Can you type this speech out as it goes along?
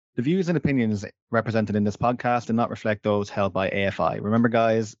The views and opinions represented in this podcast do not reflect those held by AFI. Remember,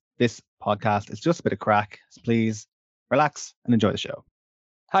 guys, this podcast is just a bit of crack, so please relax and enjoy the show.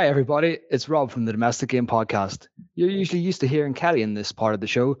 Hi, everybody. It's Rob from the Domestic Game Podcast. You're usually used to hearing Kelly in this part of the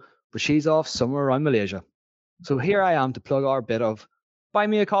show, but she's off somewhere around Malaysia. So here I am to plug our bit of Buy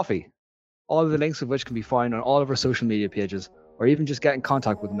Me a Coffee, all of the links of which can be found on all of our social media pages, or even just get in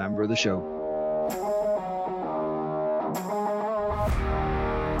contact with a member of the show.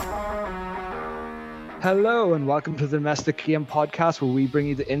 Hello and welcome to the Domestic Game Podcast, where we bring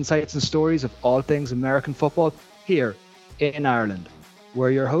you the insights and stories of all things American football here in Ireland.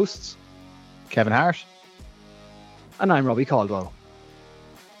 We're your hosts, Kevin Hart. And I'm Robbie Caldwell.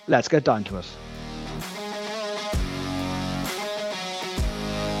 Let's get down to it.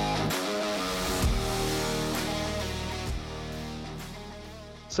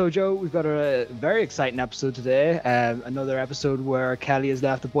 So, Joe, we've got a very exciting episode today. Another episode where Kelly has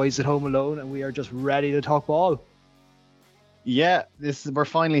left the boys at home alone and we are just ready to talk ball. Yeah, we're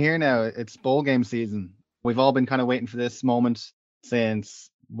finally here now. It's bowl game season. We've all been kind of waiting for this moment since,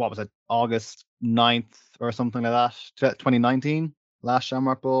 August 9th or something like that, 2019, last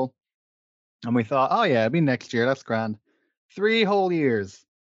Shamrock Bowl. And we thought, oh yeah, it'll be next year. That's grand. 3 whole years.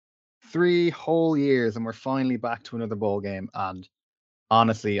 3 whole years. And we're finally back to another bowl game. And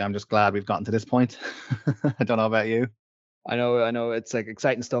honestly, I'm just glad we've gotten to this point. I don't know about you. I know. It's like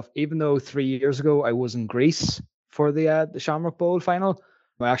exciting stuff. Even though 3 years ago I was in Greece for the Shamrock Bowl final,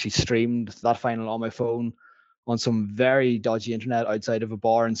 I actually streamed that final on my phone on some very dodgy internet outside of a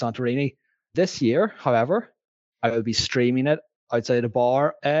bar in Santorini. This year, however, I will be streaming it outside a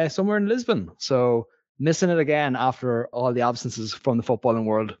bar somewhere in Lisbon. So missing it again after all the absences from the footballing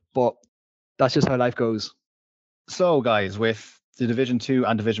world. But that's just how life goes. So, guys, with the Division 2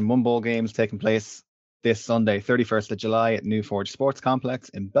 and Division 1 bowl games taking place this Sunday, 31st of July at Newforge Sports Complex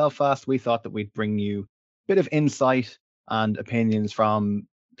in Belfast, we thought that we'd bring you a bit of insight and opinions from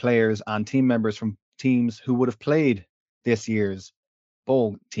players and team members from teams who would have played this year's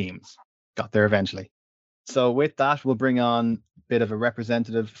bowl teams. Got there eventually. So with that, we'll bring on a bit of a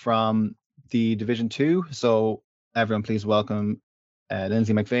representative from the Division 2. So everyone please welcome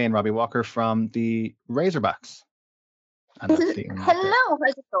Lyndsay McVeigh and Robbie Walker from the Razorbacks. Hello, how's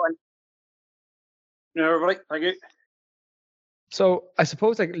it going? Yeah, everybody, thank you. So I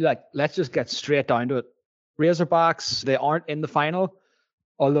suppose let's just get straight down to it. Razorbacks, they aren't in the final,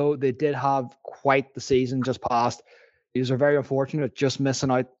 although they did have quite the season just past. These are very unfortunate, just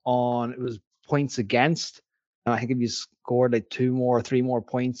missing out on, it was points against. I think if you scored like 2 more, 3 more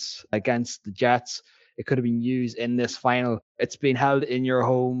points against the Jets, it could have been used in this final. It's been held in your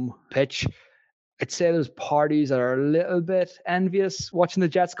home pitch. I'd say there's parties that are a little bit envious watching the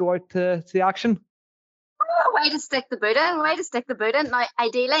Jets go out to the action. Oh, way to stick the boot in. Now,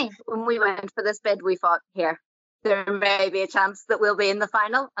 ideally, when we went for this bid, we thought, here, there may be a chance that we'll be in the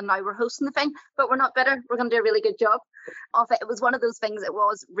final, and now we're hosting the thing, but we're not bitter. We're going to do a really good job of it. It was one of those things, it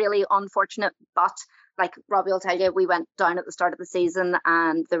was really unfortunate, but like Robbie will tell you, we went down at the start of the season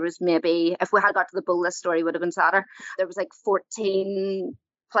and there was maybe, if we had got to the bowl, this story would have been sadder. There was like 14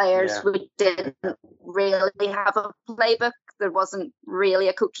 players who didn't really have a playbook. There wasn't really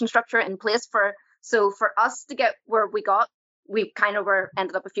a coaching structure in place for us to get where we got. We kind of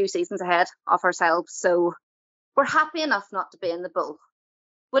ended up a few seasons ahead of ourselves. So we're happy enough not to be in the bowl.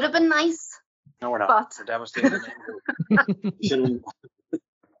 Would have been nice. No, we're not. But... We're devastated.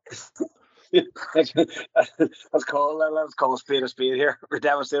 Let's call a spade here. We're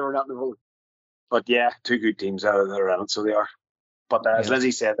devastated. We're not in the bowl. But yeah, 2 good teams out of the round, so they are. But as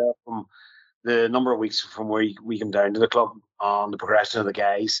Lyndsay said, from the number of weeks from where we came down to the club, on the progression of the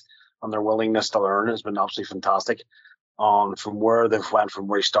guys and their willingness to learn has been absolutely fantastic. From where they've went, from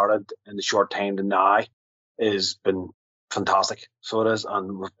where he started in the short time to now, has been fantastic. So it is,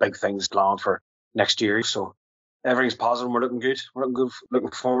 and with big things planned for next year. So everything's positive. We're looking good. We're looking good.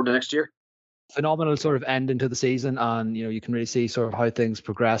 Looking forward to next year. Phenomenal sort of end into the season, and you can really see sort of how things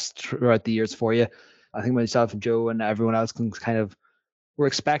progressed throughout the years for you. I think myself and Joe and everyone else can we're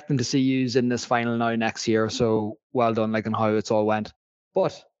expecting to see you in this final now next year. So well done, on how it's all went.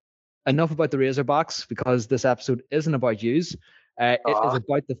 But enough about the Razorbacks, because this episode isn't about yous. It is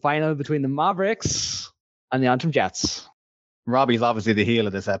about the final between the Mavericks and the Antrim Jets. Robbie's obviously the heel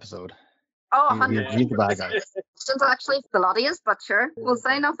of this episode. Oh, 100%. He's the bad guy. Actually, the lot is, but sure, we'll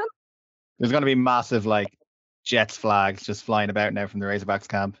say nothing. There's going to be massive Jets flags just flying about now from the Razorbacks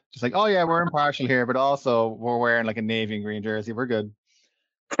camp. Just oh yeah, we're impartial here, but also we're wearing a navy and green jersey. We're good.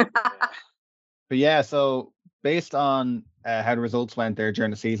 But yeah, so based on how the results went there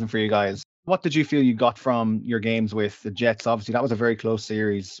during the season for you guys, What did you feel you got from your games with the Jets? Obviously, that was a very close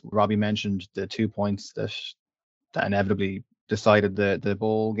series. Robbie mentioned the 2 points that inevitably decided the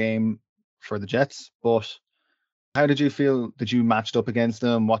bowl game for the Jets. But how did you feel that you matched up against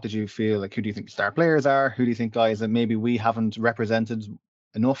them? What did you feel like? Who do you think the star players are? Who do you think guys that maybe we haven't represented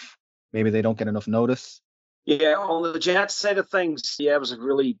enough? Maybe they don't get enough notice. Yeah, on the Jets side of things, yeah, it was a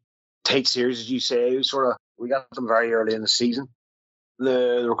really tight series, as you say. We got them very early in the season.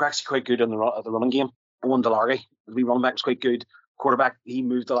 They were actually quite good at the running game. Owen Delargy, the wee running back, was quite good. Quarterback, he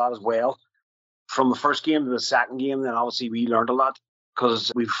moved a lot as well. From the first game to the second game, then obviously we learned a lot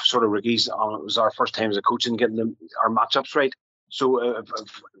because we've sort of rookies. It was our first time as a coach and getting our matchups right. So a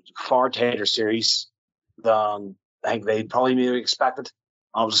far tighter series than I think they probably maybe expected.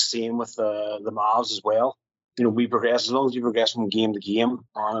 I was the same with the Mavs as well. You know, we progressed as long as we progressed from game to game,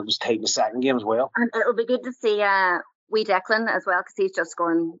 and it was tight in the second game as well. And it'll be good to see wee Declan as well, because he's just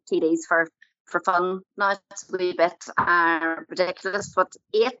scoring TDs for fun now. It's a wee bit ridiculous, but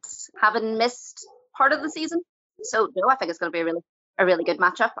 8 having missed part of the season. So no, I think it's going to be a really good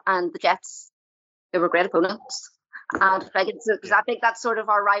matchup. And the Jets, they were great opponents. And I think that's sort of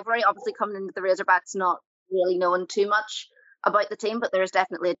our rivalry. Obviously, coming into the Razorbacks, not really knowing too much about the team, but there's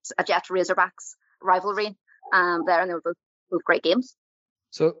definitely a Jet Razorbacks rivalry there, and they were both great games.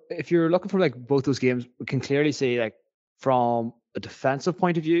 So if you're looking for like both those games, we can clearly see like from a defensive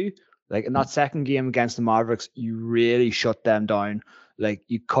point of view, like in that second game against the Mavericks, you really shut them down. Like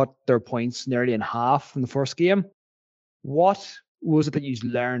you cut their points nearly in half from the first game. What was it that you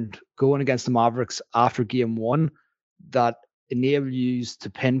learned going against the Mavericks after game 1 that enabled you to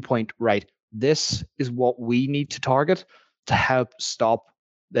pinpoint, right, this is what we need to target to help stop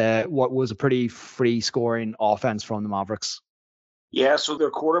what was a pretty free scoring offense from the Mavericks? Yeah, so their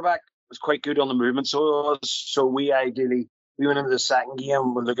quarterback was quite good on the movement. So we went into the second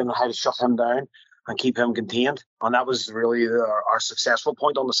game, we're looking at how to shut him down and keep him contained. And that was really our successful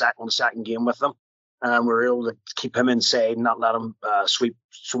point on the second game with them. And we were able to keep him inside and not let him sweep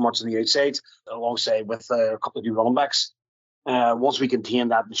so much on the outside, alongside with a couple of new running backs. Once we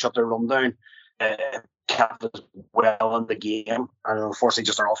contained that and shut their run down, kept us well in the game. And unfortunately,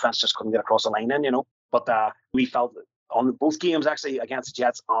 just our offense just couldn't get across the line in, you know. But we felt on both games, actually, against the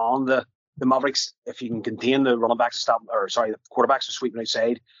Jets on the Mavericks, if you can contain the running backs the quarterbacks are sweeping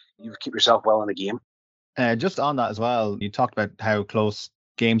outside, you keep yourself well in the game. Just on that as well, you talked about how close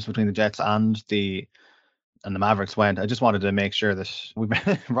games between the Jets and the Mavericks went. I just wanted to make sure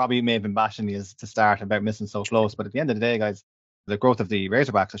that Robbie may have been bashing you to start about missing so close, but at the end of the day, guys, the growth of the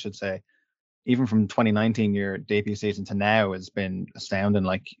Razorbacks, I should say, even from 2019, your debut season, to now has been astounding.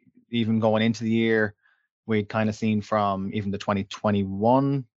 Like even going into the year, we'd kind of seen from even the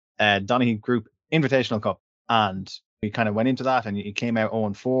 2021 Donaghy Group Invitational Cup, and we kind of went into that and you came out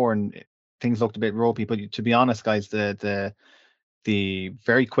 0-4 and things looked a bit ropey. But to be honest, guys, the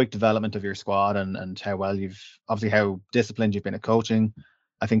very quick development of your squad and how well how disciplined you've been at coaching.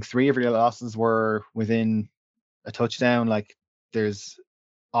 I think 3 of your losses were within a touchdown. Like there's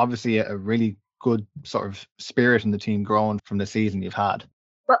obviously a really good sort of spirit in the team growing from the season you've had.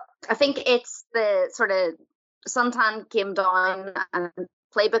 Well, I think it's the sort of Suntan came down and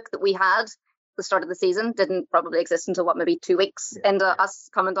playbook that we had at the start of the season didn't probably exist until maybe 2 weeks into us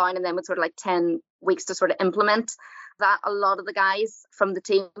coming down, and then with sort of like 10 weeks to sort of implement that. A lot of the guys from the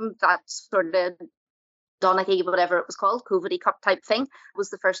team, that sort of Donaghy, whatever it was called, COVID Cup type thing, was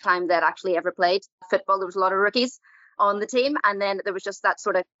the first time they'd actually ever played football. There was a lot of rookies on the team, and then there was just that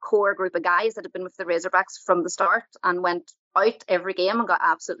sort of core group of guys that had been with the Razorbacks from the start and went out every game and got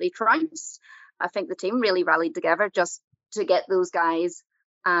absolutely trounced. I think the team really rallied together just to get those guys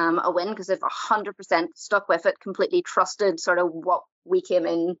a win, because they've 100% stuck with it, completely trusted sort of what we came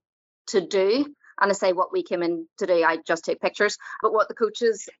in to do. And I say what we came in to do, I just take pictures, but what the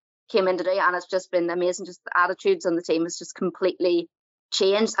coaches came in to do, and it's just been amazing. Just the attitudes on the team has just completely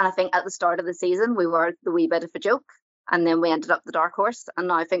changed. And I think at the start of the season, we were the wee bit of a joke, and then we ended up the dark horse. And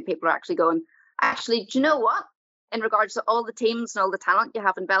now I think people are actually going, do you know what? In regards to all the teams and all the talent you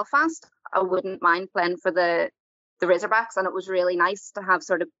have in Belfast, I wouldn't mind playing for the Razorbacks. And it was really nice to have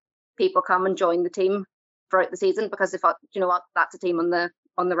sort of people come and join the team throughout the season, because they thought, you know what, that's a team on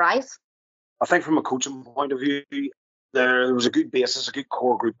the rise. I think from a coaching point of view, there was a good basis, a good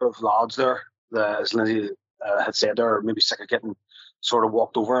core group of lads there. As Lyndsay had said, they're maybe sick of getting sort of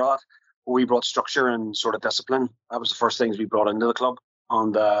walked over a lot. We brought structure and sort of discipline. That was the first things we brought into the club.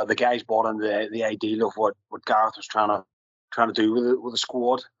 And the guys bought in the ideal of what Gareth was trying to do with the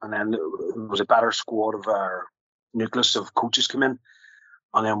squad. And then it was a better squad of our nucleus of coaches come in.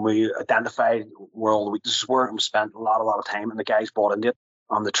 And then we identified where all the weaknesses were and we spent a lot of time, and the guys bought into it.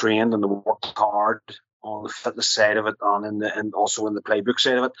 and they trained and they worked hard on the fitness side of it and also in the playbook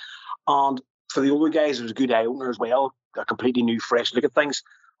side of it. And for the older guys, it was a good eye opener as well. A completely new, fresh look at things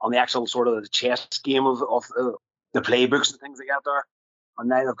on the actual sort of the chess game of the playbooks and things like that there. And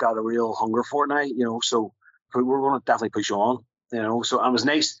now they've got a real hunger for it now, so we're going to definitely push on, So it was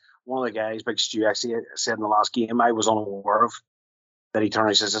nice. One of the guys, Big Stu, actually said in the last game, I was unaware of, that he turned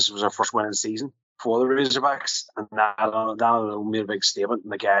and says this was our first winning season for the Razorbacks. And that made a big statement,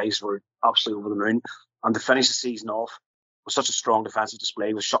 and the guys were absolutely over the moon. And to finish the season off with such a strong defensive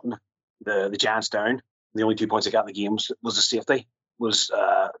display, was shutting the Giants down. The only 2 points they got in the game was the safety, was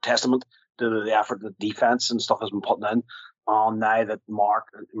testament to the effort that the defense and stuff has been putting in. Now that Mark,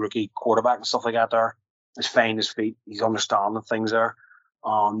 rookie quarterback and stuff like that there, is finding his feet, he's understanding things there.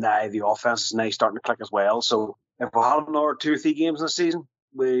 Now the offense is now starting to click as well. So if we had another 2 or 3 games in the season,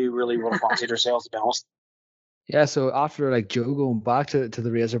 we really would have fancied ourselves, to be honest. Yeah, so after Joe going back to the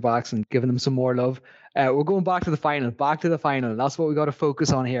Razorbacks and giving them some more love, we're going back to the final. That's what we got to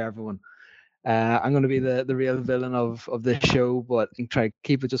focus on here, everyone. I'm going to be the real villain of this show, but I try to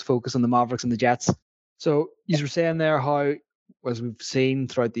keep it just focused on the Mavericks and the Jets. So you were saying there how, as we've seen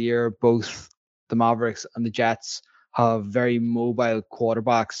throughout the year, both the Mavericks and the Jets have very mobile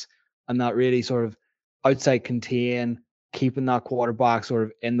quarterbacks, and that really sort of outside contain, keeping that quarterback sort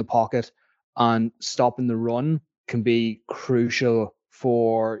of in the pocket and stopping the run can be crucial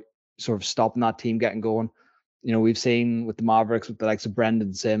for sort of stopping that team getting going. We've seen with the Mavericks with the likes of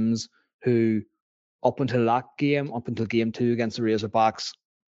Brendan Sims, who up until game 2 against the Razorbacks,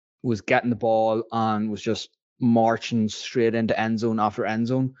 was getting the ball and was just marching straight into end zone after end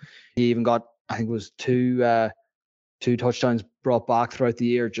zone. He even got, I think it was two touchdowns brought back throughout the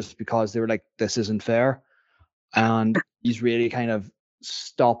year just because they were like, this isn't fair. And he's really kind of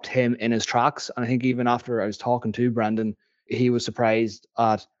stopped him in his tracks. And I think even after I was talking to Brendan, he was surprised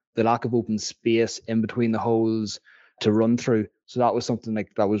at the lack of open space in between the holes to run through. So that was something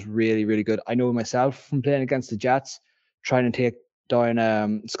that was really, really good. I know myself from playing against the Jets, trying to take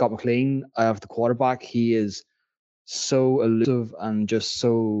down Scott McLean of the quarterback. He is so elusive and just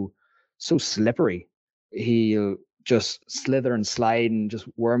so slippery. He'll just slither and slide and just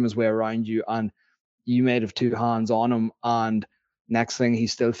worm his way around you, and you might have 2 hands on him, and next thing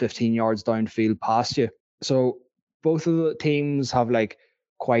he's still 15 yards downfield past you. So both of the teams have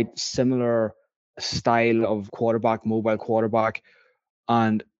quite similar style of quarterback, mobile quarterback,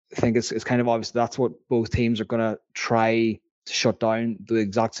 and I think it's kind of obvious that's what both teams are going to try to shut down the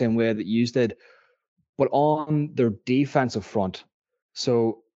exact same way that you did. But on their defensive front,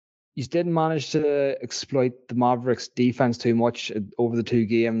 so you didn't manage to exploit the Mavericks defense too much over the 2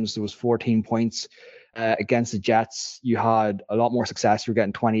 games. There was 14 points against the Jets. You had a lot more success. You were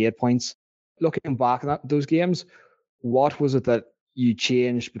getting 28 points. Looking back at those games, what was it that you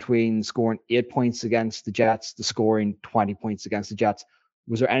changed between scoring 8 points against the Jets to scoring 20 points against the Jets?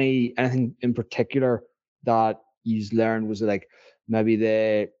 Was there anything in particular that you learned? Was it maybe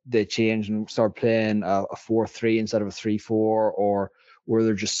they changed and started playing a 4-3 instead of a 3-4, or were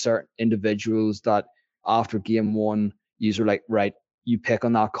there just certain individuals that after game 1 you were like, right, you pick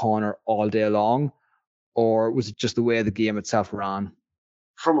on that corner all day long, or was it just the way the game itself ran?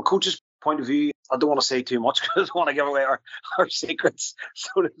 From a coach's point of view, I don't want to say too much because I don't want to give away our secrets,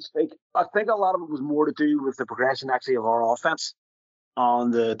 so to speak. I think a lot of it was more to do with the progression actually of our offense,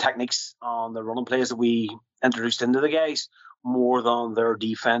 on the techniques, on the running plays that we introduced into the guys, more than their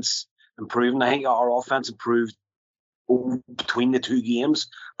defense improving. I think our offense improved between the 2 games.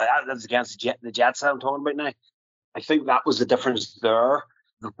 That's against the Jets I'm talking about now. I think that was the difference there.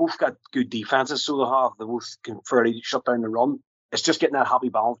 They've both got good defenses, so they both can fairly shut down the run. It's just getting that happy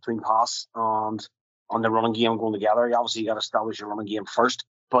balance between pass and on the running game going together. Obviously, you got to establish your running game first.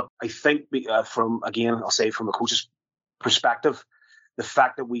 But I think from a coach's perspective, the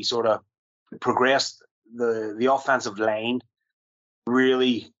fact that we sort of progressed the offensive line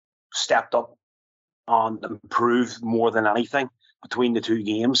really stepped up and improved more than anything between the 2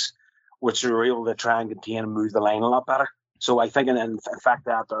 games, which are able to try and contain and move the line a lot better. So I think, in fact,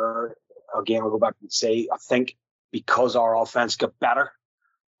 that there, again, I'll go back and say, I think because our offense got better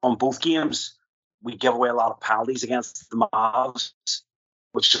on both games, we give away a lot of penalties against the Mavs,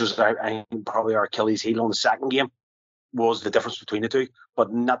 which was, I think, probably our Achilles heel on the second game, was the difference between the 2,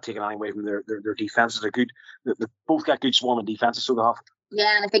 but not taking anything away from their defenses. They're good. They both got good swarming defenses, so they have.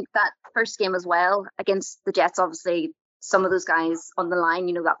 Yeah, and I think that first game as well against the Jets, obviously, some of those guys on the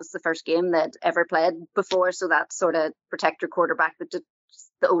line, that was the first game they'd ever played before, so that sort of protect your quarterback, that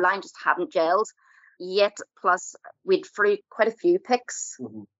the O-line just hadn't gelled yet. Plus, we'd threw quite a few picks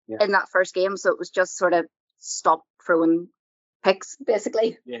in that first game, so it was just sort of stop throwing picks,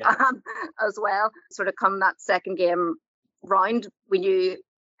 basically, Yeah. as well. Sort of come that second game round, we knew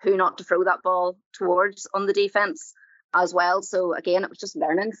who not to throw that ball towards on the defence as well. So again, it was just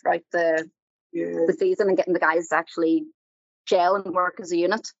learning throughout the season and getting the guys to actually gel and work as a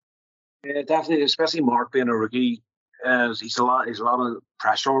unit. Yeah, definitely, especially Mark being a rookie. He's a lot of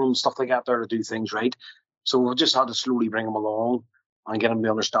pressure on him and stuff like that there to do things right. So we've just had to slowly bring him along and get him to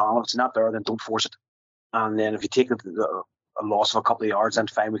understand if it's not there, then don't force it. And then if you take a loss of a couple of yards, then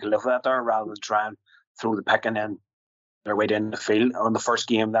fine, we can live with that there rather than try and throw the pick and then their way down the field. On the first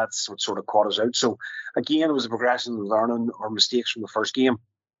game, that's what sort of caught us out. So again, it was a progression of learning our mistakes from the first game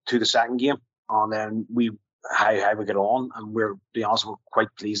to the second game, and then how we get on. And we're, to be honest, we're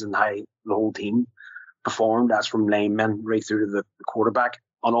quite pleased in how the whole team performed. That's from linemen right through to the quarterback.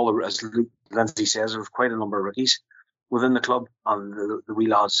 And all the, as Lyndsay says, there's quite a number of rookies within the club, and the wee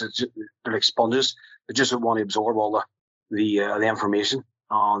lads, they're like sponges. They just want to absorb all the information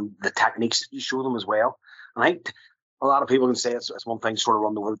and the techniques you show them as well. And I think a lot of people can say it's one thing to sort of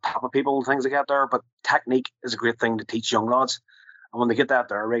run over the top of people and things like that there, but technique is a great thing to teach young lads. And when they get that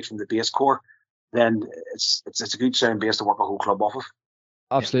there right from the base core, then it's a good sound base to work a whole club off of.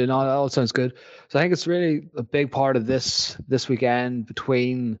 Absolutely, no, that all sounds good. So I think it's really a big part of this weekend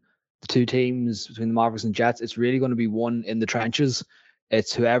between the two teams, between the Mavericks and Jets. It's really going to be one in the trenches.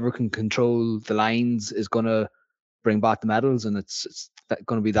 It's whoever can control the lines is going to bring back the medals, and it's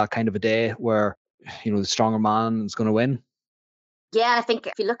going to be that kind of a day where, you know, the stronger man is going to win. Yeah, I think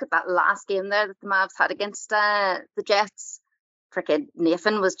if you look at that last game there that the Mavs had against the Jets, freaking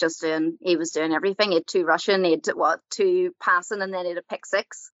Nathan was doing everything. He had 2 rushing, he had 2 passing, and then he had a pick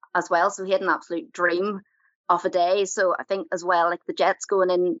 6 as well. So he had an absolute dream of a day. So I think as well, like the Jets going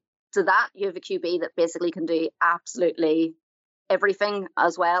into that, you have a QB that basically can do absolutely everything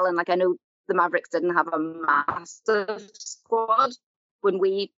as well. And like, I know the Mavericks didn't have a massive squad when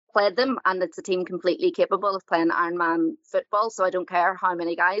we played them, and it's a team completely capable of playing Ironman football. So I don't care how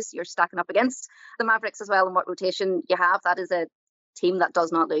many guys you're stacking up against the Mavericks as well and what rotation you have. That is a team that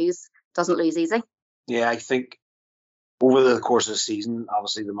doesn't lose easy. Yeah, I think over the course of the season,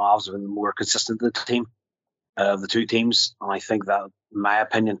 obviously the Mavs have been the more consistent of the team, of the two teams, and I think that, in my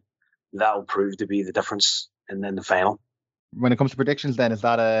opinion, that will prove to be the difference in the final. When it comes to predictions, then, is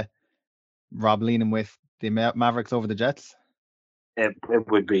that a Rob leaning with the Mavericks over the Jets? It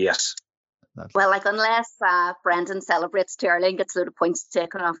would be, yes. Well, like, unless Brendan celebrates too early and gets a load of points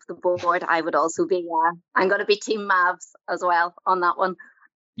taken off the board, I would also be, I'm going to be Team Mavs as well on that one.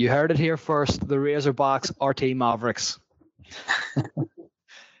 You heard it here first. The Razorbacks are Team Mavericks.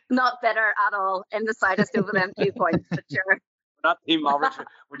 Not better at all in the slightest over them 2 points, but sure. We're not Team Mavericks.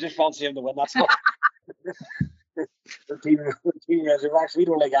 We're just fancying to win, that's all. We're Team Razorbacks. We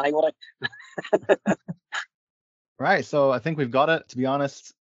don't like anybody. Right, so I think we've got it. To be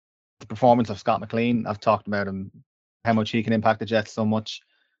honest, the performance of Scott McLean, I've talked about him, how much he can impact the Jets so much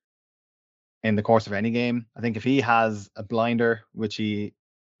in the course of any game. I think if he has a blinder, which he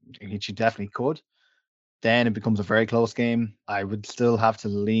definitely could, then it becomes a very close game. I would still have to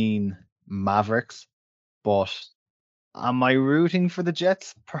lean Mavericks, but am I rooting for the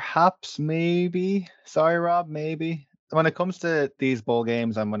Jets? Perhaps, maybe. Sorry, Rob, maybe. When it comes to these bowl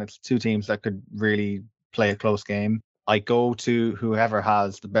games and when it's two teams that could really play a close game, I go to whoever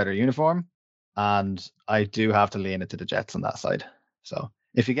has the better uniform, and I do have to lean it to the Jets on that side. So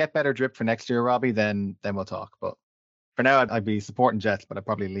if you get better drip for next year, Robbie, then we'll talk. But for now, I'd be supporting Jets, but I'd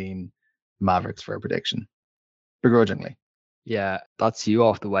probably lean Mavericks for a prediction, begrudgingly. Yeah, that's you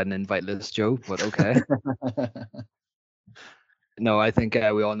off the wedding invite list, Joe, but okay. No, I think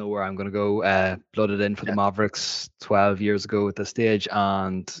we all know where I'm going to go. Blooded in for the Mavericks 12 years ago at this stage,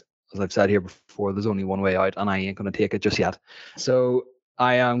 and as I've said here before, there's only one way out, and I ain't going to take it just yet. So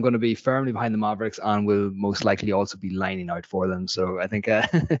I am going to be firmly behind the Mavericks and will most likely also be lining out for them. So I think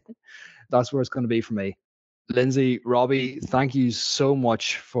that's where it's going to be for me. Lyndsay, Robbie, thank you so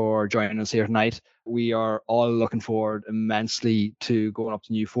much for joining us here tonight. We are all looking forward immensely to going up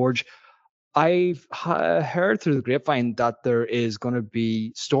to Newforge. I've heard through the grapevine that there is going to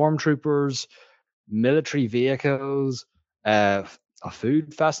be stormtroopers, military vehicles, a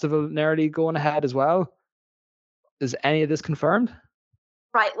food festival nearly going ahead as well. Is any of this confirmed?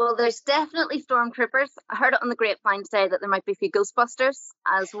 Right, well, there's definitely stormtroopers. I heard it on the grapevine say that there might be a few Ghostbusters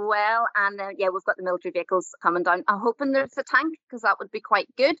as well. And we've got the military vehicles coming down. I'm hoping there's a tank because that would be quite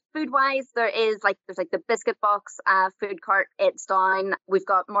good. Food-wise, there's the biscuit box food cart. It's down. We've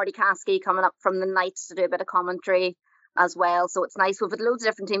got Marty Caskey coming up from the Knights to do a bit of commentary as well. So it's nice. We've had loads of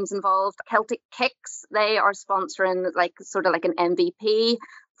different teams involved. Celtic Kicks, they are sponsoring like an MVP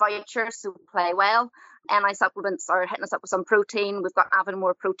voucher, so play well NI supplements are hitting us up with some protein. We've got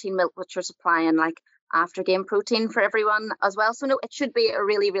Avonmore protein milk, which are supplying like after game protein for everyone as well. So no, it should be a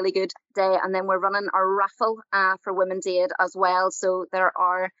really, really good day. And then we're running our raffle for Women's Aid as well. So there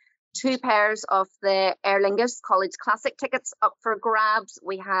are 2 pairs of the Aer Lingus College Classic tickets up for grabs.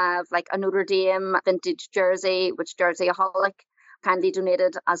 We have like a Notre Dame vintage jersey, which Jerseyaholic kindly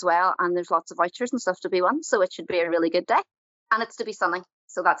donated as well. And there's lots of vouchers and stuff to be won. So it should be a really good day. And it's to be sunny.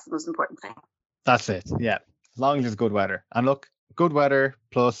 So that's the most important thing. That's it. Yeah. As long as it's good weather. And look, good weather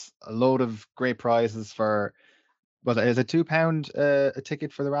plus a load of great prizes for, is it £2 a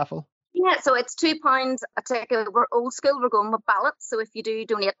ticket for the raffle? Yeah, so it's £2 a ticket. We're old school. We're going with ballots. So if you do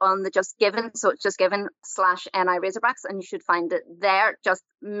donate on the Just Given, so it's Just Given /NI Razorbacks, and you should find it there. Just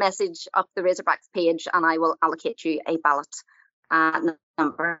message up the Razorbacks page and I will allocate you a ballot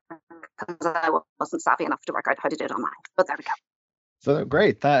number, because I wasn't savvy enough to work out how to do it online. But there we go. So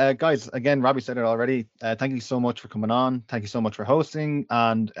great. Guys, again, Robbie said it already. Thank you so much for coming on. Thank you so much for hosting.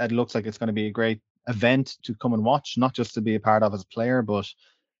 And it looks like it's going to be a great event to come and watch, not just to be a part of as a player, but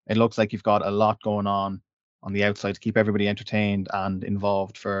it looks like you've got a lot going on the outside to keep everybody entertained and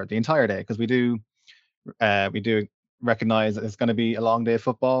involved for the entire day. Because we do recognize it's going to be a long day of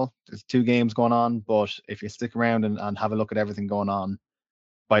football. There's 2 games going on, but if you stick around and have a look at everything going on,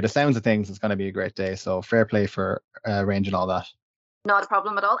 by the sounds of things, it's going to be a great day. So fair play for arranging all that. Not a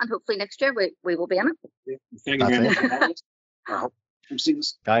problem at all. And hopefully next year we will be in it. Thank you very much. I hope to see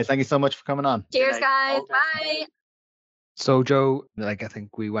this. Guys, thank you so much for coming on. Cheers, guys. Bye. So, Joe, I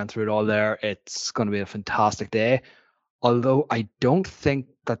think we went through it all there. It's going to be a fantastic day. Although I don't think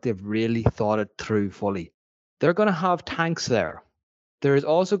that they've really thought it through fully. They're going to have tanks there. There is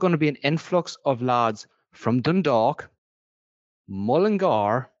also going to be an influx of lads from Dundalk,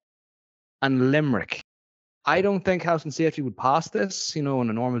 Mullingar, and Limerick. I don't think health and safety would pass this, in a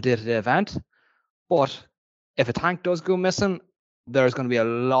normal day-to-day event. But if a tank does go missing, there's going to be a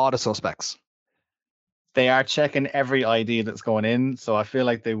lot of suspects. They are checking every ID that's going in, so I feel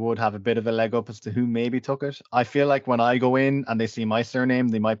like they would have a bit of a leg up as to who maybe took it. I feel like when I go in and they see my surname,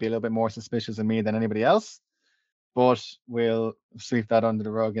 they might be a little bit more suspicious of me than anybody else. But we'll sweep that under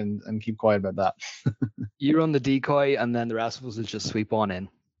the rug and keep quiet about that. You run the decoy, and then the rest of us will just sweep on in.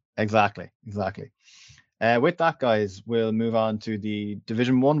 Exactly. With that, guys, we'll move on to the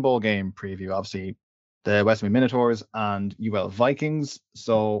Division 1 bowl game preview. Obviously, the Westmeath Minotaurs and UL Vikings.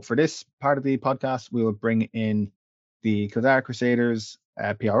 So for this part of the podcast, we will bring in the Cill Dara Crusaders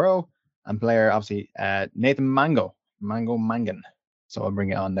PRO and player, obviously, Nathan Mangan. So I'll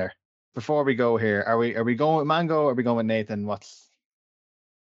bring it on there. Before we go here, are we going with Mango or are we going with Nathan?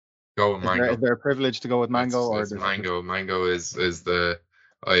 Go with Mango. Is there a privilege to go with Mango? It's Mango. Mango is the...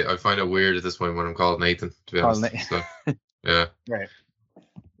 I find it weird at this point when I'm called Nathan, to be honest. So, yeah. Right.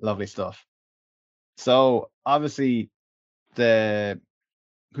 Lovely stuff. So, obviously, the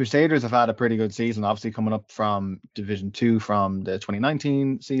Crusaders have had a pretty good season, obviously coming up from Division 2 from the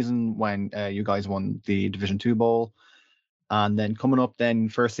 2019 season when you guys won the Division 2 Bowl. And then coming up then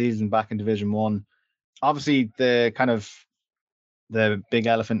first season back in Division 1. Obviously, the big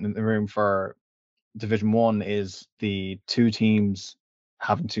elephant in the room for Division 1 is the 2 teams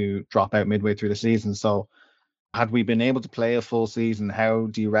having to drop out midway through the season. So had we been able to play a full season, how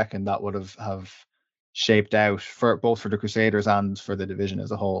do you reckon that would have shaped out for both for the Crusaders and for the division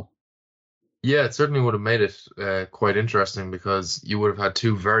as a whole? Yeah, it certainly would have made it quite interesting, because you would have had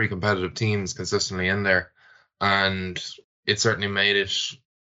 2 very competitive teams consistently in there, and it certainly made it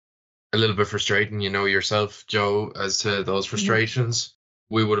a little bit frustrating, yourself, Joe, as to those frustrations.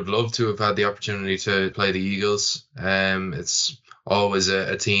 We would have loved to have had the opportunity to play the Eagles. It's always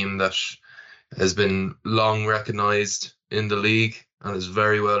a team that has been long recognised in the league and is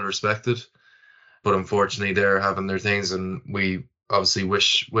very well respected. But unfortunately, they're having their things, and we obviously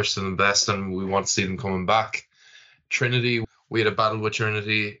wish them the best, and we want to see them coming back. Trinity, we had a battle with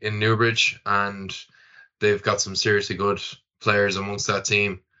Trinity in Newbridge, and they've got some seriously good players amongst that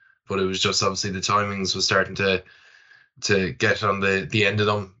team. But it was just obviously the timings was starting to get on the end of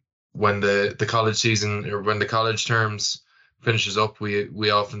them. When the college season, or when the college terms finishes up, we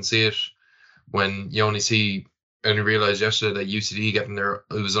often see it when you only see, and I realised yesterday that UCD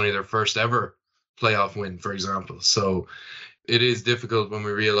it was only their first ever playoff win, for example. So it is difficult when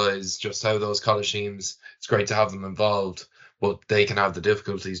we realise just how those college teams, it's great to have them involved, but they can have the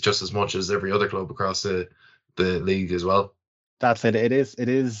difficulties just as much as every other club across the league as well. That's it. It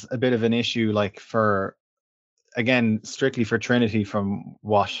is a bit of an issue, like strictly for Trinity, from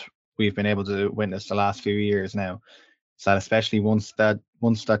what we've been able to witness the last few years now. So that especially once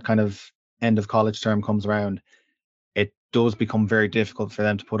that kind of end of college term comes around, it does become very difficult for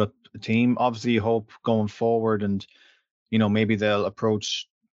them to put up a team. Obviously, you hope going forward, and maybe they'll approach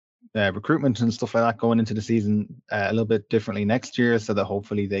recruitment and stuff like that going into the season a little bit differently next year, so that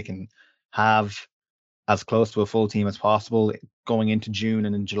hopefully they can have as close to a full team as possible going into June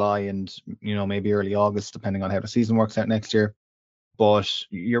and in July and maybe early August, depending on how the season works out next year. But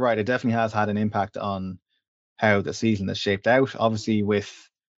you're right, it definitely has had an impact on how the season is shaped out. Obviously, with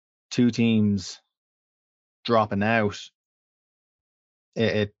two teams dropping out,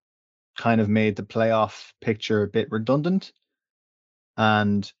 it kind of made the playoff picture a bit redundant.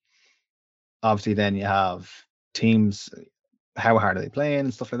 And obviously then you have teams, how hard are they playing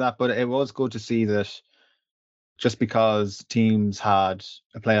and stuff like that. But it was good to see that just because teams had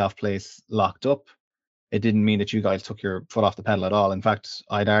a playoff place locked up, it didn't mean that you guys took your foot off the pedal at all. In fact,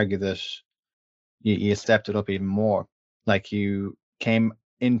 I'd argue that you stepped it up even more. Like, you came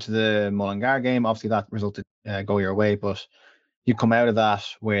into the Mullingar game, obviously that resulted go your way, but you come out of that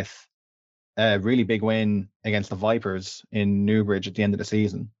with a really big win against the Vipers in Newbridge at the end of the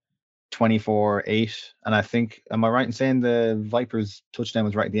season, 24-8. And I think, am I right in saying the Vipers touchdown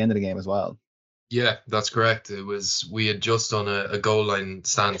was right at the end of the game as well? Yeah, that's correct. We had just done a goal line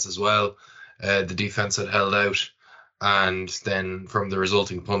stance as well. The defense had held out, and then from the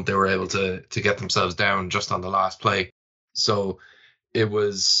resulting punt, they were able to get themselves down just on the last play. So it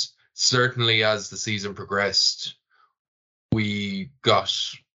was certainly, as the season progressed, we got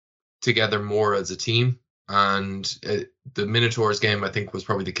together more as a team, and the Minotaurs game, I think, was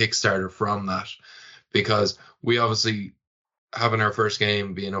probably the kickstarter from that, because we obviously, having our first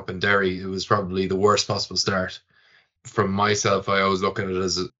game being up in Derry, it was probably the worst possible start. From myself, I always look at it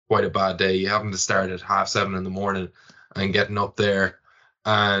as quite a bad day. You having to start at 7:30 in the morning and getting up there,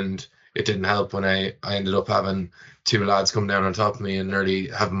 and it didn't help when I ended up having two lads come down on top of me and nearly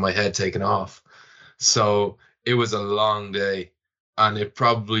having my head taken off. So it was a long day, and it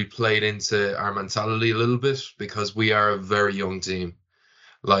probably played into our mentality a little bit, because we are a very young team.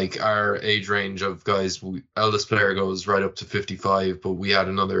 Like, our age range of guys, eldest player goes right up to 55, but we had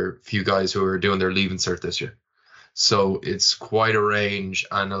another few guys who were doing their leaving cert this year. So it's quite a range,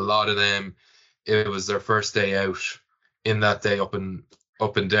 and a lot of them, it was their first day out in that day up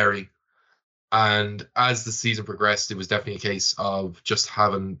in Derry. And as the season progressed, it was definitely a case of just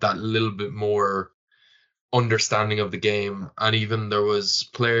having that little bit more understanding of the game. And even there was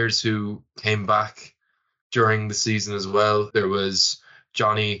players who came back during the season as well. There was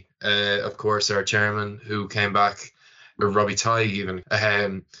Johnny, of course, our chairman, who came back, or Robbie Tighe even,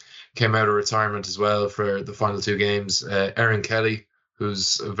 came out of retirement as well for the final two games. Aaron Kelly,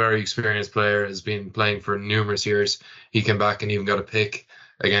 who's a very experienced player, has been playing for numerous years. He came back and even got a pick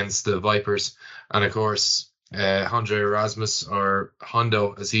against the Vipers. And of course, Andre Erasmus, or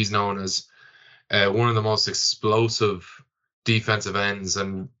Hondo, as he's known as, one of the most explosive defensive ends,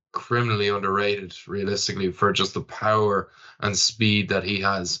 and criminally underrated, realistically, for just the power and speed that he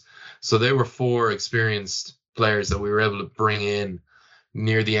has. So they were four experienced players that we were able to bring in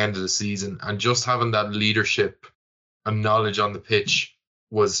near the end of the season, and just having that leadership and knowledge on the pitch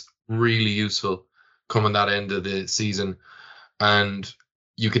was really useful coming that end of the season. And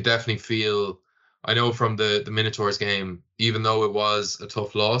you could definitely feel, I know from the Minotaurs game, even though it was a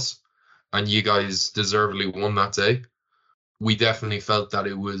tough loss and you guys deservedly won that day, we definitely felt that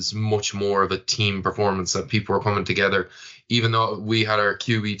it was much more of a team performance, that people were coming together. Even though we had our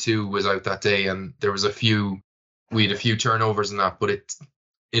QB2 was out that day, and there was we had a few turnovers in that, but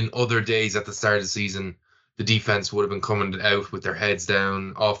in other days at the start of the season, the defense would have been coming out with their heads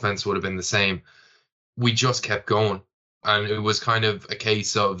down, offense would have been the same. We just kept going. And it was kind of a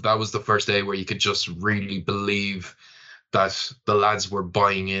case of, that was the first day where you could just really believe that the lads were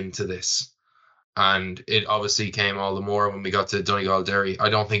buying into this. And it obviously came all the more when we got to Donegal Derry. I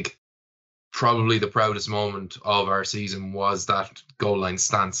don't think, probably the proudest moment of our season was that goal line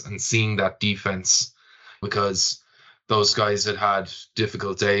stance and seeing that defense, because those guys had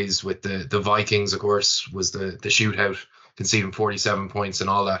difficult days with the Vikings, of course, was the shootout, conceding 47 points and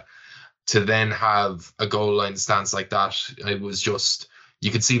all that. To then have a goal line stance like that, it was just,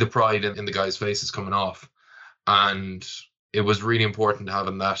 you could see the pride in the guys' faces coming off. And it was really important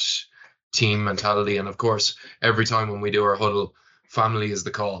having that team mentality. And of course, every time when we do our huddle, family is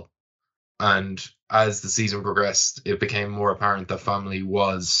the call. And as the season progressed, it became more apparent that family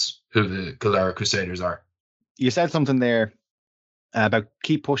was who the Cill Dara Crusaders are. You said something there about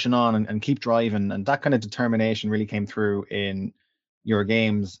keep pushing on and keep driving, and that kind of determination really came through in your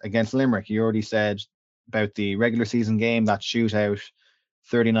games against Limerick. You already said about the regular season game, that shootout,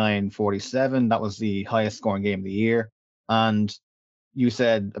 39-47, that was the highest scoring game of the year. And you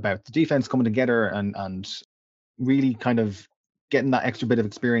said about the defense coming together and really kind of getting that extra bit of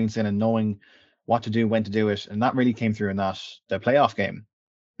experience in and knowing what to do, when to do it. And that really came through in the playoff game.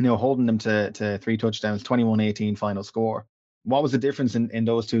 Holding them to 3 touchdowns, 21-18 final score. What was the difference in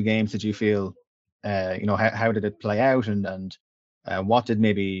those 2 games, did you feel? How did it play out, and what did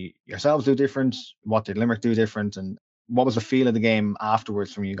maybe yourselves do different? What did Limerick do different? And what was the feel of the game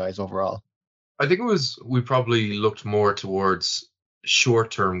afterwards from you guys overall? I think we probably looked more towards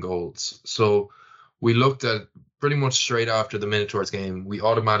short-term goals. So we looked at pretty much straight after the Minotaurs game, we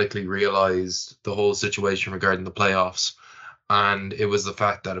automatically realized the whole situation regarding the playoffs. And it was the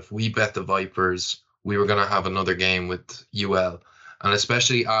fact that if we bet the Vipers, we were going to have another game with UL. And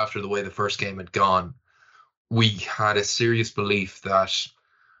especially after the way the first game had gone, we had a serious belief that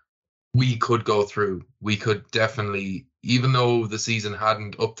we could go through. We could definitely, even though the season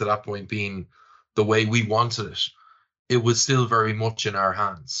hadn't up to that point been the way we wanted it, it was still very much in our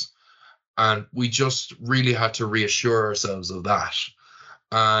hands. And we just really had to reassure ourselves of that.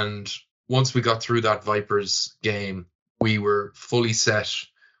 And once we got through that Vipers game, we were fully set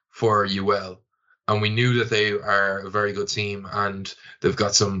for UL. And we knew that they are a very good team and they've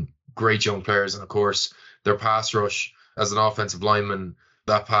got some great young players. And of course, their pass rush as an offensive lineman,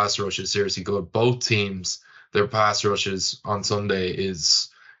 that pass rush is seriously good. Both teams, their pass rushes on Sunday is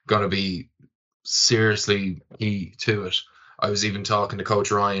going to be seriously key to it. I was even talking to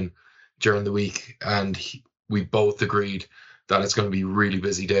Coach Ryan during the week, and we both agreed that it's going to be really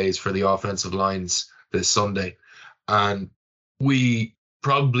busy days for the offensive lines this Sunday. And we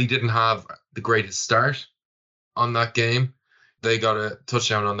probably didn't have the greatest start on that game. They got a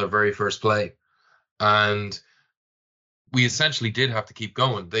touchdown on their very first play, and we essentially did have to keep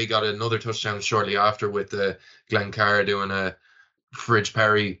going. They got another touchdown shortly after with Glenn Carr doing a Fridge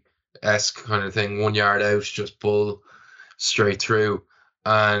Perry-esque kind of thing, 1 yard out, just pull straight through.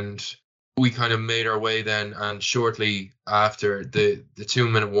 And we kind of made our way then, and shortly after the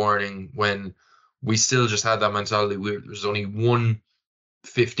 2-minute warning, when we still just had that mentality, there's only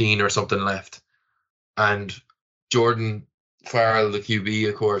 1:15 or something left. And Jordan Farrell, the QB,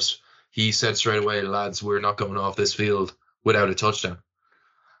 of course, he said straight away, lads, we're not coming off this field without a touchdown.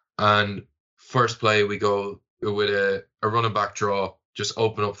 And first play, we go with a running back draw, just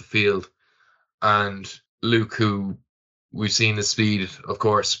open up the field. And Luke, who we've seen the speed, of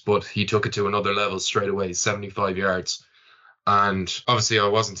course, but he took it to another level straight away, 75 yards. And obviously, I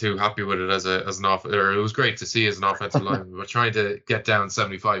wasn't too happy with it as an or it was great to see as an offensive lineman, but trying to get down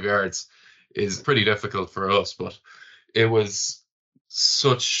 75 yards is pretty difficult for us. But it was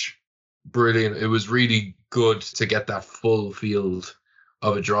such brilliant. It was really good to get that full field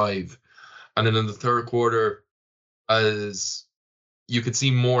of a drive. And then in the third quarter, as you could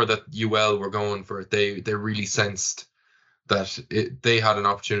see more that UL were going for it, they really sensed that they had an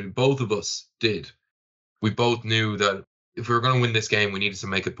opportunity. Both of us did. We both knew that if we were going to win this game, we needed to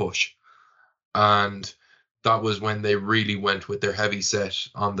make a push. And that was when they really went with their heavy set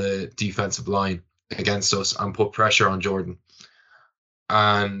on the defensive line against us and put pressure on Jordan.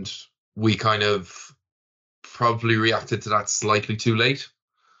 And we kind of probably reacted to that slightly too late.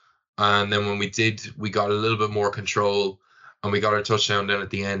 And then when we did, we got a little bit more control and we got our touchdown then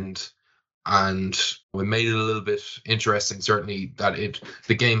at the end. And we made it a little bit interesting, certainly, that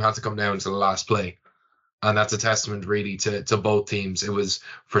the game had to come down to the last play. And that's a testament really to both teams. It was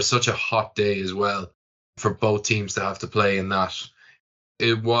for such a hot day as well for both teams to have to play in that.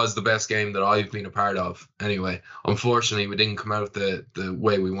 It was the best game that I've been a part of anyway. Unfortunately, we didn't come out the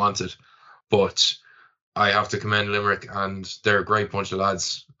way we wanted. But I have to commend Limerick, and they're a great bunch of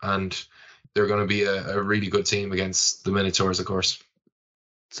lads. And they're going to be a really good team against the Minotaurs, of course.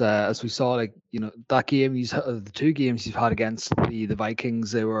 As we saw, that game, the 2 games you've had against the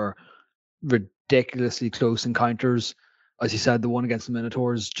Vikings, they were ridiculously close encounters. As you said, the one against the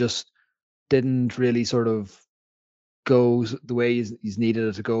Minotaurs just didn't really sort of go the way he's needed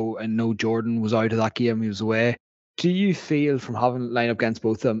it to go. And no, Jordan was out of that game, he was away. Do you feel, from having lined up against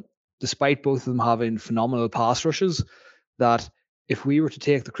both of them, despite both of them having phenomenal pass rushes, that if we were to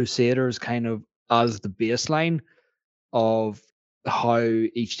take the Crusaders kind of as the baseline of how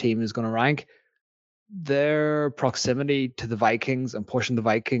each team is going to rank, their proximity to the Vikings and pushing the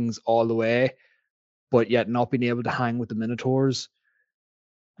Vikings all the way, but yet not being able to hang with the Minotaurs,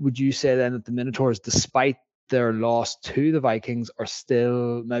 would you say then that the Minotaurs, despite their loss to the Vikings, are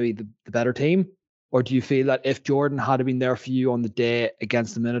still maybe the better team? Or do you feel that if Jordan had been there for you on the day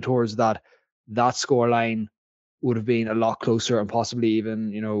against the Minotaurs, that scoreline would have been a lot closer and possibly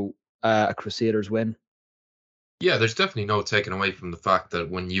even, a Crusaders win? Yeah, there's definitely no taking away from the fact that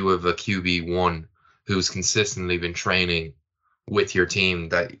when you have a QB1 who's consistently been training with your team,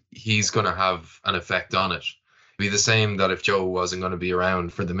 that he's going to have an effect on it. be the same that if Joe wasn't going to be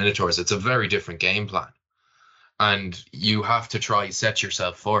around for the Minotaurs. It's a very different game plan, and you have to try set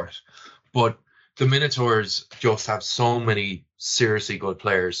yourself for it. But the Minotaurs just have so many seriously good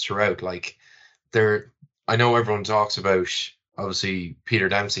players throughout. Like, I know everyone talks about obviously Peter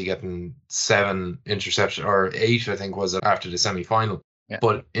Dempsey getting 7 interceptions, or 8, I think was it, after the semi-final. Yeah.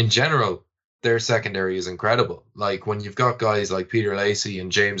 But in general, their secondary is incredible. Like, when you've got guys like Peter Lacey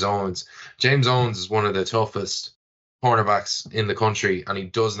and James Owens is one of the toughest cornerbacks in the country, and he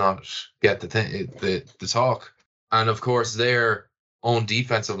does not get the talk. And of course, their own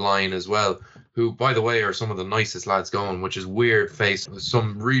defensive line as well, who, by the way, are some of the nicest lads going, which is weird facing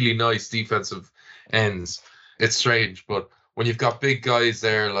some really nice defensive ends. It's strange, but when you've got big guys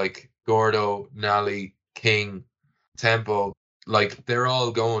there like Gordo, Nally, King, Tempo, like, they're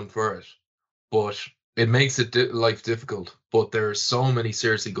all going for it. But it makes it life difficult. But there are so many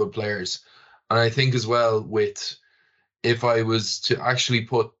seriously good players. And I think as well, if I was to actually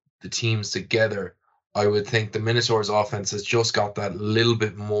put the teams together, I would think the Minotaurs offense has just got that little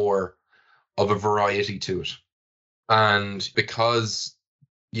bit more of a variety to it. And because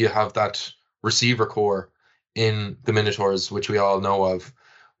you have that receiver core in the Minotaurs, which we all know of,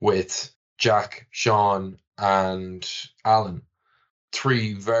 with Jack, Sean, and Alan,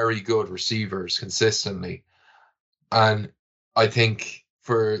 3 very good receivers consistently. And I think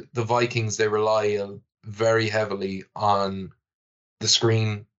for the Vikings, they rely very heavily on the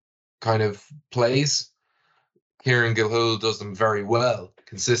screen kind of plays. Kieran Gilhull does them very well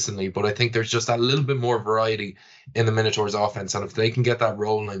consistently, but I think there's just that little bit more variety in the Minotaurs offense. And if they can get that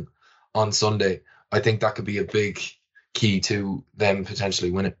rolling on Sunday, I think that could be a big key to them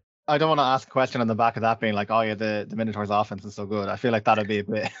potentially winning. I don't want to ask a question on the back of that being like, oh yeah, the Minotaurs offense is so good. I feel like that'd be a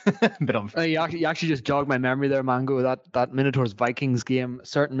bit unfair. You actually just jogged my memory there, Mango. That Minotaurs Vikings game,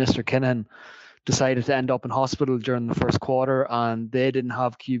 certain Mr. Kinahan decided to end up in hospital during the first quarter, and they didn't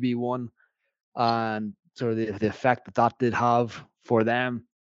have QB1, and sort of the effect that did have for them.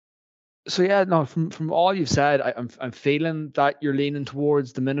 So yeah, no, from all you've said, I'm feeling that you're leaning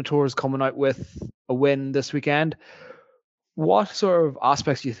towards the Minotaurs coming out with a win this weekend. What sort of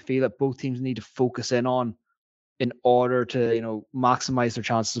aspects do you feel that both teams need to focus in on in order to, maximize their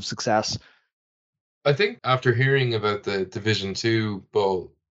chances of success? I think after hearing about the Division 2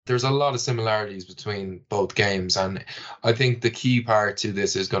 Bowl, there's a lot of similarities between both games. And I think the key part to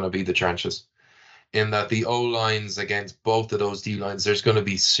this is going to be the trenches, in that the O-lines against both of those D-lines, there's going to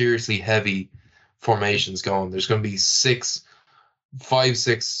be seriously heavy formations going. There's going to be 5,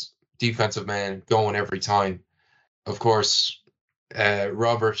 6 defensive men going every time. Of course,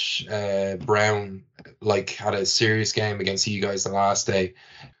 Robert Brown had a serious game against you guys the last day.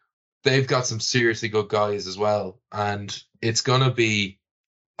 They've got some seriously good guys as well, and it's going to be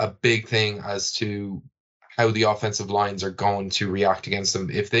a big thing as to how the offensive lines are going to react against them.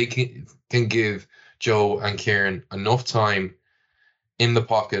 If they can give Joe and Kieran enough time in the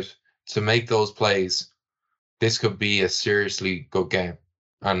pocket to make those plays, this could be a seriously good game,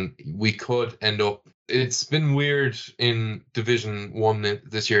 and we could end up. It's been weird in Division 1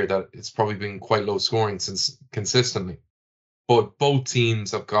 this year that it's probably been quite low scoring since consistently. But both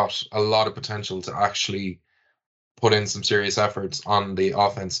teams have got a lot of potential to actually put in some serious efforts on the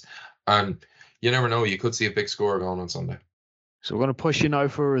offense. And you never know, you could see a big score going on Sunday. So we're going to push you now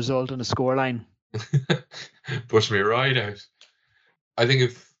for a result and a scoreline. Push me right out. I think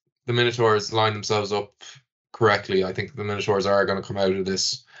if the Minotaurs line themselves up correctly, I think the Minotaurs are going to come out of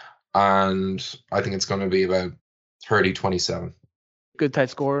this, and I think it's going to be about 30-27. Good tight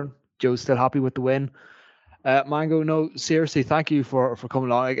scoring. Joe's still happy with the win. Mango, no, seriously, thank you for coming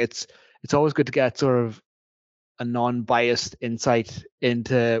along. It's always good to get sort of a non-biased insight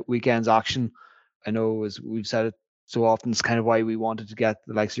into weekend's action. I know, as we've said it so often, it's kind of why we wanted to get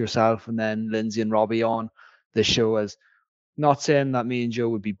the likes of yourself and then Lyndsay and Robbie on this show. As not saying that me and Joe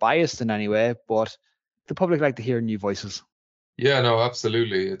would be biased in any way, but the public like to hear new voices. Yeah, no,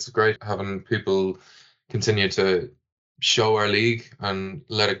 absolutely. It's great having people continue to show our league and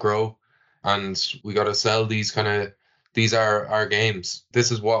let it grow. And we got to sell these are our games.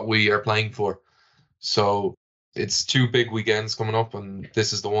 This is what we are playing for. So it's 2 big weekends coming up, and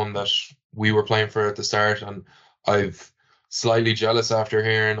this is the one that we were playing for at the start. And I've slightly jealous after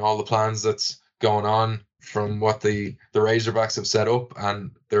hearing all the plans that's going on from what the Razorbacks have set up.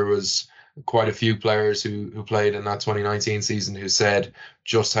 And there was quite a few players who played in that 2019 season who said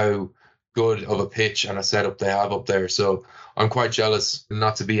just how good of a pitch and a setup they have up there. So I'm quite jealous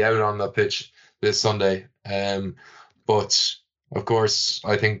not to be out on that pitch this Sunday. But of course,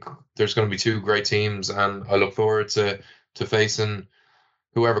 I think there's going to be 2 great teams, and I look forward to facing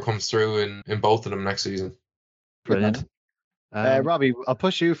whoever comes through in both of them next season. Brilliant. Robbie, I'll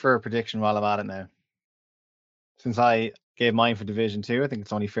push you for a prediction while I'm at it now. Since I gave mine for Division 2, I think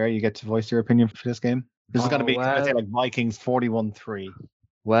it's only fair you get to voice your opinion for this game. This is going to be, I'd say, like Vikings 41-3.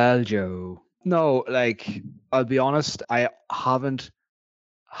 Well, Joe. No, like, I'll be honest, I haven't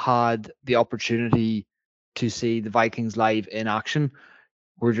had the opportunity to see the Vikings live in action.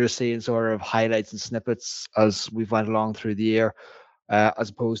 We're just seeing sort of highlights and snippets as we've went along through the year, as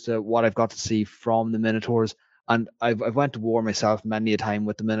opposed to what I've got to see from the Minotaurs. And I've went to war myself many a time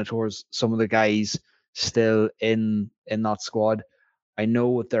with the Minotaurs. Some of the guys still in that squad. I know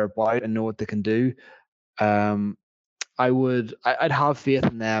what they're about. I know what they can do. I'd have faith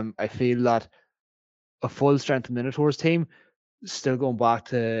in them. I feel that a full strength Minotaurs team, still going back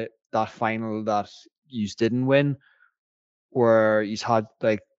to that final that you didn't win, where he's had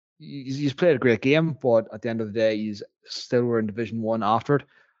like he's played a great game, but at the end of the day, he's still were in Division 1 after it.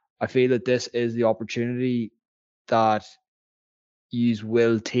 I feel that this is the opportunity that you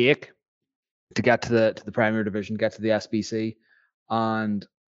will take to get to the Premier Division, get to the SBC. And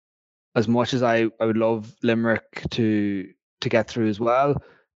as much as I would love Limerick to get through as well,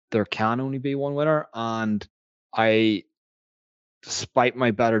 there can only be one winner. And despite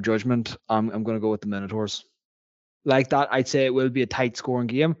my better judgment, I'm going to go with the Minotaurs. Like that, I'd say it will be a tight scoring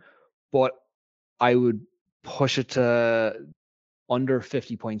game, but I would push it to under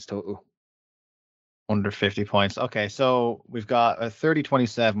 50 points total. Under 50 points. Okay, so we've got a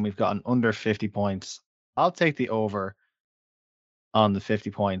 30-27. We've got an under 50 points. I'll take the over on the 50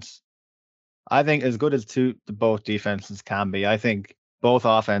 points. I think as good as both defenses can be, I think both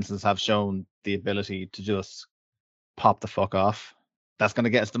offenses have shown the ability to just pop the fuck off. That's going to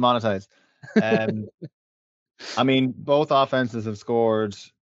get us demonetized. I mean, both offenses have scored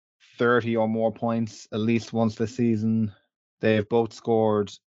 30 or more points at least once this season. They've both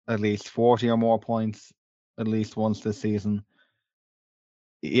scored at least 40 or more points at least once this season.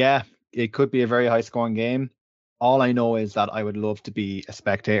 Yeah, it could be a very high scoring game. All I know is that I would love to be a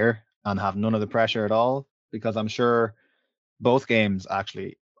spectator and have none of the pressure at all, because I'm sure both games I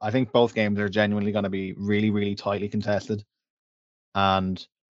think both games are genuinely going to be really, really tightly contested. And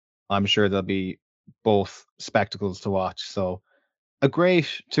I'm sure there'll be both spectacles to watch. So a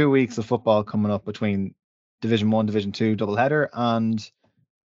great 2 weeks of football coming up between Division 1, Division 2 doubleheader and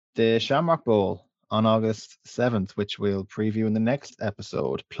the Shamrock Bowl on August 7th, which we'll preview in the next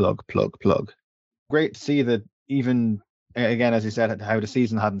episode. Plug. Great to see that, even, again, as you said, how the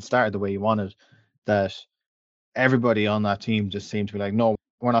season hadn't started the way you wanted, that everybody on that team just seemed to be like, no,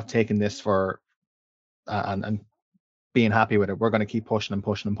 we're not taking this for and being happy with it. We're going to keep pushing.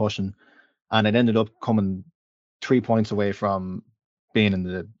 And it ended up coming 3 points away from being in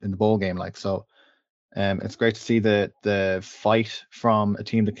the bowl game. Like, so it's great to see the fight from a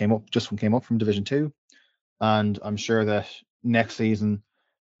team that came up from Division 2. And I'm sure that next season,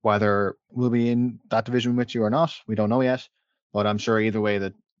 whether we'll be in that division with you or not, we don't know yet. But I'm sure either way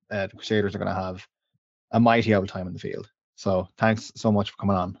that the Crusaders are going to have a mighty old time in the field. So thanks so much for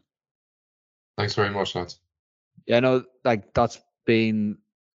coming on. Thanks very much, lads. Yeah, no, like that's been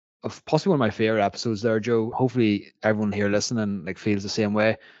possibly one of my favorite episodes there, Joe. Hopefully everyone here listening like feels the same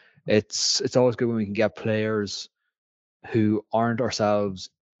way. It's always good when we can get players who aren't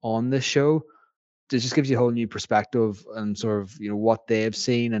ourselves on this show. It just gives you a whole new perspective and sort of, what they've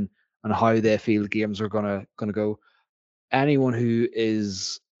seen and how they feel games are gonna go. Anyone who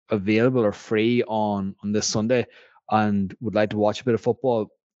is available or free on this Sunday and would like to watch a bit of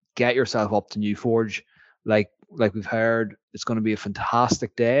football, get yourself up to Newforge. Like we've heard, it's going to be a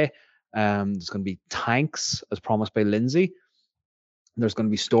fantastic day. There's going to be tanks as promised by Lyndsay. There's going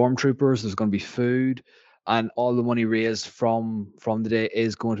to be stormtroopers. There's going to be food, and all the money raised from the day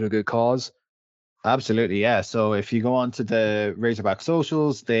is going to a good cause. Absolutely, yeah. So if you go on to the Razorback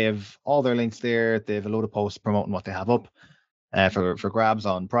socials, they have all their links there. They have a load of posts promoting what they have up for grabs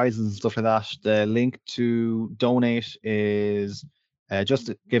on prizes and stuff like that. The link to donate is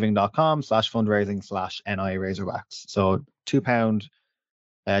justgiving.com/fundraising/NI Razorbacks. So £2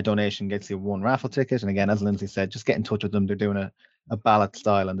 donation gets you one raffle ticket. And again, as Lyndsay said, just get in touch with them. They're doing a ballot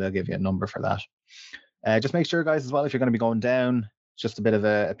style and they'll give you a number for that. Just make sure, guys, as well, if you're going to be going down, just a bit of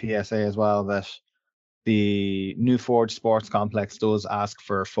a PSA as well, that the Newforge Sports Complex does ask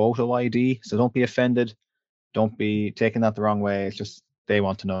for photo ID. So don't be offended. Don't be taking that the wrong way. It's just they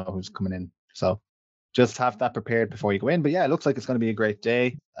want to know who's coming in. So just have that prepared before you go in. But yeah, it looks like it's going to be a great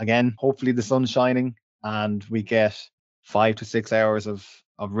day. Again, hopefully the sun's shining and we get 5 to 6 hours of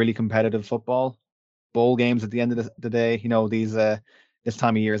really competitive football. Bowl games at the end of the day. This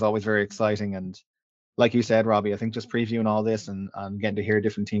time of year is always very exciting. And like you said, Robbie, I think just previewing all this and getting to hear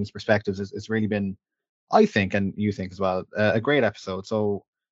different teams' perspectives, it's really been I think, and you think as well, a great episode. So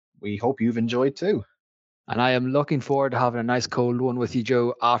we hope you've enjoyed too. And I am looking forward to having a nice cold one with you,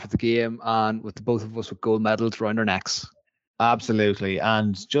 Joe, after the game, and with both of us with gold medals around our necks. Absolutely.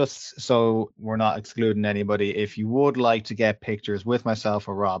 And just so we're not excluding anybody, if you would like to get pictures with myself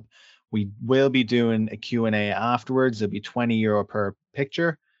or Rob, we will be doing a Q&A afterwards. It'll be €20 per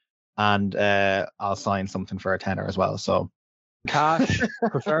picture, and I'll sign something for a tenner as well. So cash,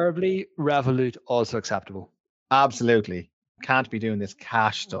 preferably. Revolut, also acceptable. Absolutely. Can't be doing this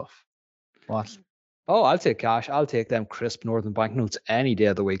cash stuff. What? Oh, I'll take cash. I'll take them crisp Northern banknotes any day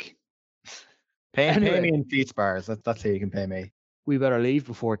of the week. Pay me in Feats bars. That's how you can pay me. We better leave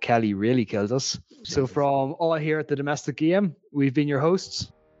before Kelly really kills us. So from all here at the Domestic Game, we've been your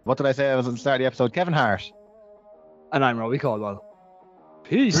hosts. What did I say? I was at the start of the episode. Kevin Hart. And I'm Robbie Caldwell.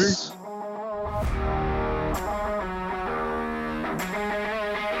 Peace.